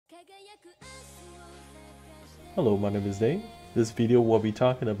Hello, my name is Dave. This video will be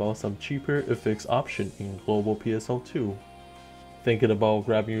talking about some cheaper affix option in Global PSO2. Thinking about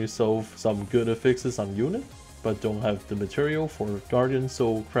grabbing yourself some good affixes on unit, but don't have the material for Guardian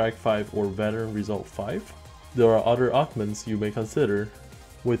Soul Crack 5 or Veteran Result 5? There are other augments you may consider.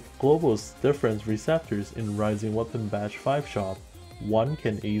 With Global's different receptors in Rising Weapon Batch 5 shop, one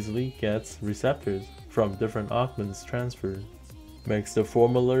can easily get receptors from different augments transferred. Makes the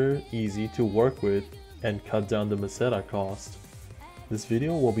formula easy to work with and cut down the meseta cost. This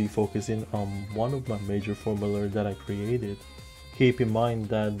video will be focusing on one of my major formula that I created. Keep in mind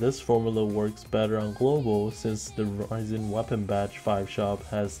that this formula works better on Global since the Rising Weapon Batch 5 shop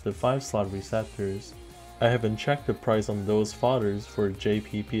has the 5-slot receptors. I haven't checked the price on those fodders for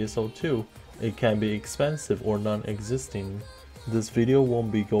JP PSO2. It can be expensive or non-existing. This video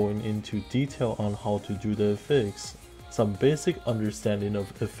won't be going into detail on how to do the affix. Some basic understanding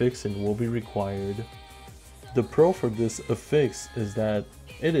of affixing will be required. The pro for this affix is that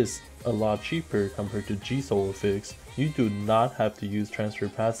it is a lot cheaper compared to GSoul affix. You do not have to use transfer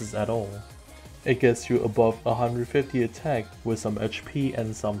passes at all. It gets you above 150 attack with some HP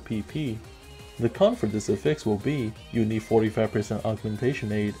and some PP. The con for this affix will be you need 45%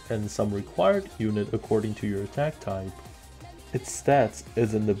 augmentation aid and some required unit according to your attack type. Its stats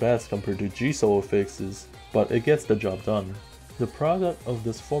isn't the best compared to GSoul affixes, but it gets the job done. The product of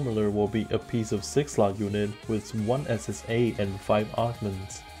this formula will be a piece of 6-slot unit with 1 SSA and 5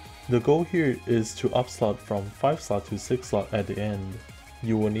 augments. The goal here is to upslot from 5-slot to 6-slot at the end.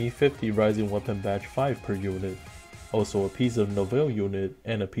 You will need 50 Rising Weapon Batch 5 per unit. Also a piece of Novel unit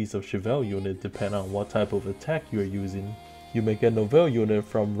and a piece of Chevelle unit depending on what type of attack you are using. You may get Novel unit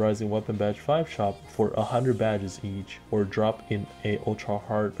from Rising Weapon Batch 5 shop for 100 badges each, or drop in a ultra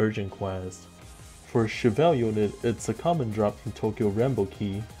hard urgent quest. For Chevelle unit, it's a common drop in Tokyo Rainbow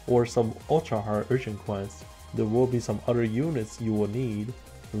Key or some ultra hard urgent quest. There will be some other units you will need,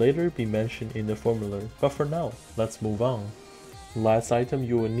 later be mentioned in the formula, but for now, let's move on. Last item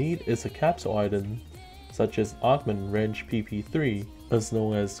you will need is a capsule item, such as Augment Range PP3, as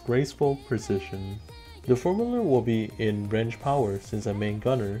known as Graceful Precision. The formula will be in range power since I'm main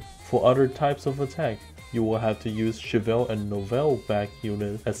gunner. For other types of attack, you will have to use Chevelle and Novel back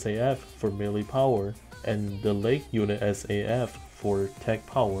unit SAF for melee power, and the Lake unit SAF for tech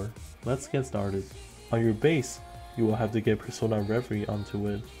power. Let's get started. On your base, you will have to get Persona Reverie onto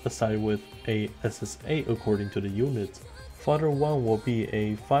it, aside with a SSA according to the unit. Fodder 1 will be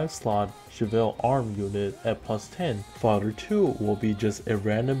a 5-slot Chevelle ARM unit at plus 10. Fodder 2 will be just a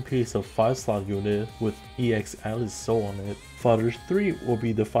random piece of 5-slot unit with EX Alice Soul on it. Fodder 3 will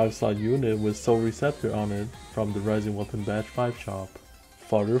be the 5-slot unit with Soul Receptor on it from the Rising Weapon Batch 5 shop.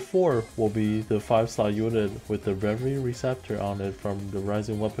 Fodder 4 will be the 5-slot unit with the Reverie Receptor on it from the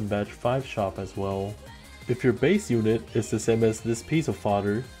Rising Weapon Batch 5 shop as well. If your base unit is the same as this piece of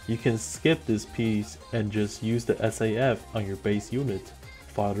fodder, you can skip this piece and just use the SAF on your base unit.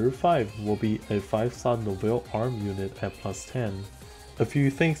 Fodder 5 will be a 5-slot Novel ARM unit at plus 10. A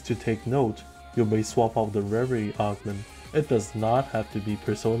few things to take note: you may swap out the Reverie augment. It does not have to be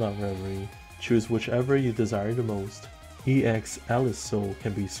Persona Reverie. Choose whichever you desire the most. EX Alice Soul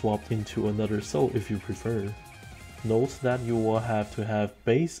can be swapped into another soul if you prefer. Note that you will have to have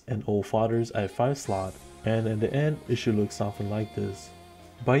base and all fodders at 5-slot. And at the end, it should look something like this.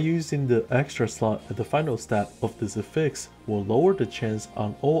 By using the extra slot at the final stat of this affix will lower the chance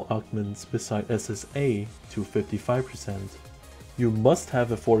on all augments beside SSA to 55%. You must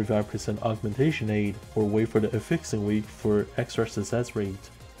have a 45% augmentation aid or wait for the affixing week for extra success rate.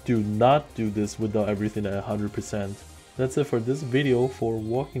 Do not do this without everything at 100%. That's it for this video for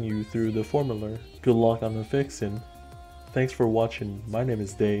walking you through the formula. Good luck on affixing. Thanks for watching. My name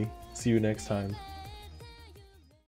is Day. See you next time.